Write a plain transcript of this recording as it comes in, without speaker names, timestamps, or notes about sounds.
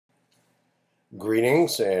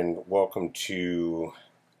Greetings and welcome to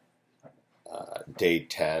day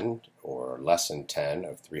 10 or lesson 10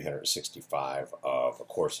 of 365 of A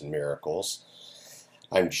Course in Miracles.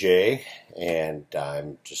 I'm Jay and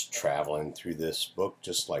I'm just traveling through this book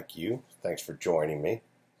just like you. Thanks for joining me.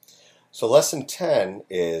 So lesson 10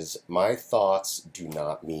 is My Thoughts Do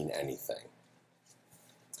Not Mean Anything.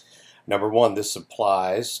 Number one, this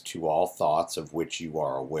applies to all thoughts of which you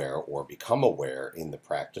are aware or become aware in the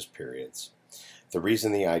practice periods. The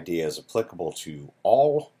reason the idea is applicable to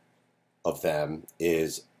all of them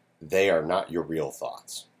is they are not your real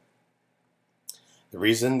thoughts. The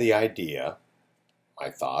reason the idea, my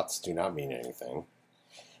thoughts do not mean anything,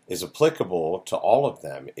 is applicable to all of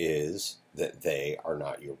them is that they are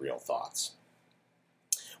not your real thoughts.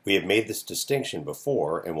 We have made this distinction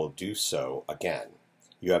before and will do so again.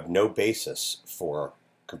 You have no basis for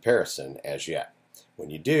comparison as yet. When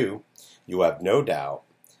you do, you have no doubt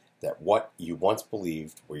that what you once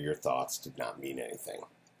believed were your thoughts did not mean anything.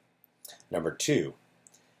 Number two,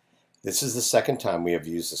 this is the second time we have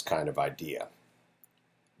used this kind of idea.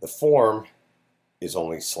 The form is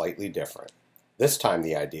only slightly different. This time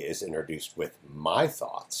the idea is introduced with my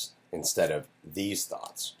thoughts instead of these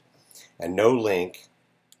thoughts, and no link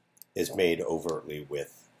is made overtly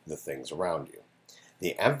with the things around you.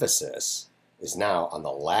 The emphasis is now on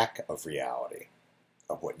the lack of reality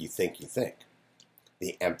of what you think you think.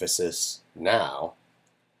 The emphasis now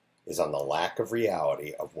is on the lack of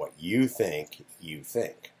reality of what you think you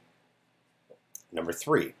think. Number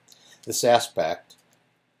three, this aspect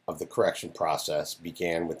of the correction process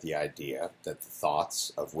began with the idea that the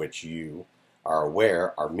thoughts of which you are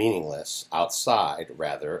aware are meaningless outside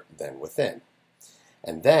rather than within,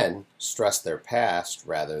 and then stress their past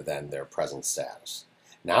rather than their present status.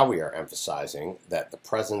 Now we are emphasizing that the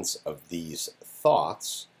presence of these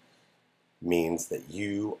thoughts means that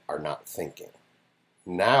you are not thinking.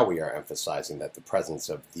 Now we are emphasizing that the presence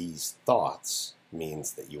of these thoughts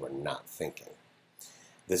means that you are not thinking.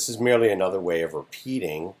 This is merely another way of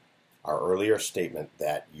repeating our earlier statement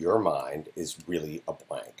that your mind is really a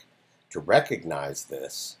blank. To recognize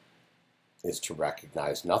this is to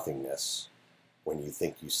recognize nothingness when you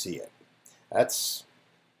think you see it.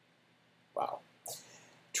 Wow.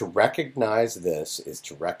 To recognize this is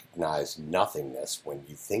to recognize nothingness when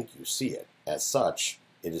you think you see it. As such,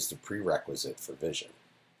 it is the prerequisite for vision.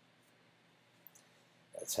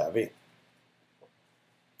 That's heavy.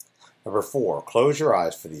 Number four, close your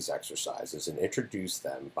eyes for these exercises and introduce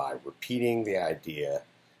them by repeating the idea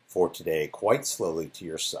for today quite slowly to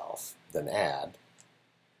yourself. Then add,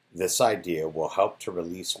 this idea will help to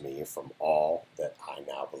release me from all that I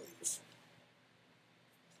now believe.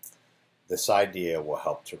 This idea will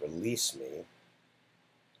help to release me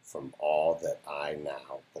from all that I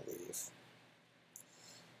now believe.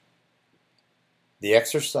 The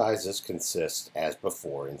exercises consist, as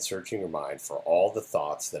before, in searching your mind for all the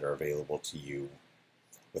thoughts that are available to you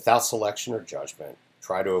without selection or judgment.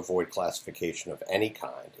 Try to avoid classification of any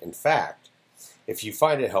kind. In fact, if you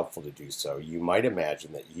find it helpful to do so, you might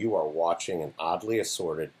imagine that you are watching an oddly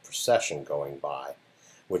assorted procession going by,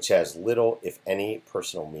 which has little, if any,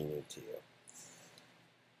 personal meaning to you.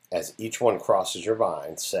 As each one crosses your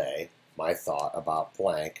mind, say, my thought about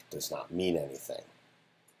blank does not mean anything.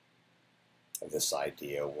 This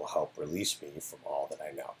idea will help release me from all that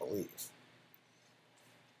I now believe.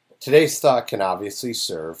 Today's thought can obviously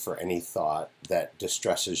serve for any thought that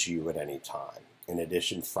distresses you at any time. In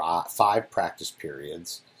addition, 5 practice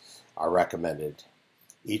periods are recommended,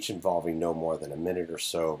 each involving no more than a minute or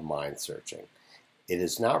so of mind searching. It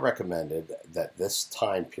is not recommended that this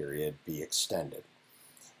time period be extended,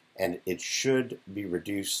 and it should be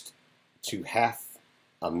reduced to half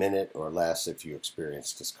a minute or less if you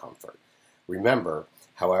experience discomfort. Remember,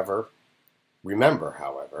 however,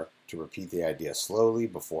 to repeat the idea slowly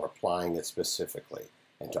before applying it specifically,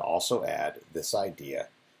 and to also add, this idea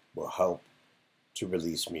will help to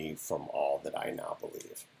release me from all that I now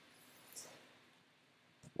believe.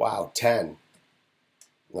 Wow, 10.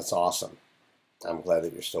 That's awesome. I'm glad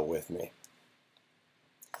that you're still with me.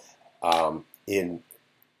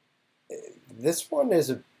 This one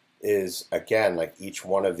is again, like each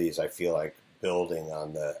one of these, I feel like building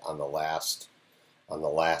on the last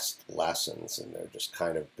lessons, and they're just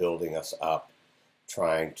kind of building us up,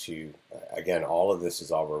 trying to again, all of this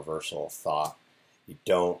is all reversal of thought. You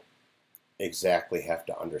don't exactly have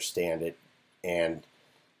to understand it, and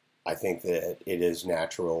I think that it is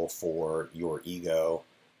natural for your ego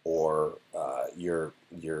or your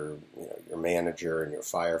manager and your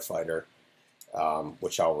firefighter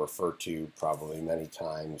which I'll refer to probably many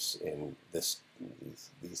times in these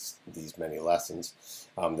many lessons,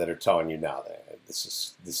 that are telling you now that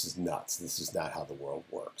this is nuts. This is not how the world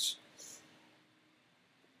works.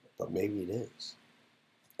 But maybe it is.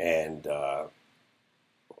 And at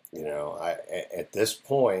this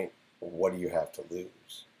point, what do you have to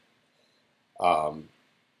lose?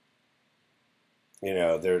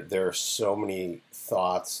 There are so many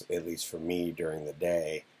thoughts, at least for me during the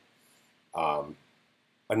day,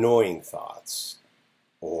 annoying thoughts,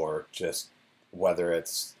 or just whether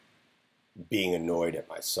it's being annoyed at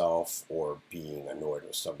myself or being annoyed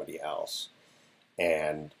with somebody else.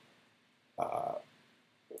 And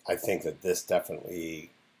I think that this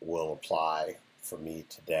definitely will apply for me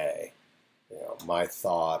today. My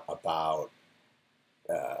thought about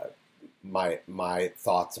my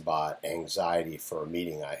thoughts about anxiety for a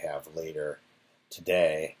meeting I have later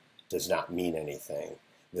today does not mean anything.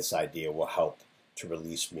 This idea will help to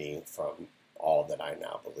release me from all that I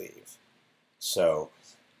now believe. So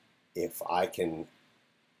if I can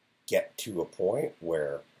get to a point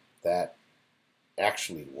where that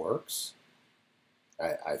actually works,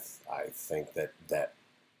 I think that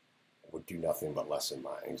would do nothing but lessen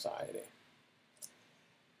my anxiety.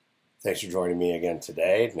 Thanks for joining me again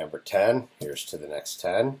today. Number 10. Here's to the next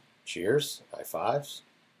 10. Cheers. High fives.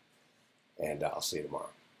 And I'll see you tomorrow.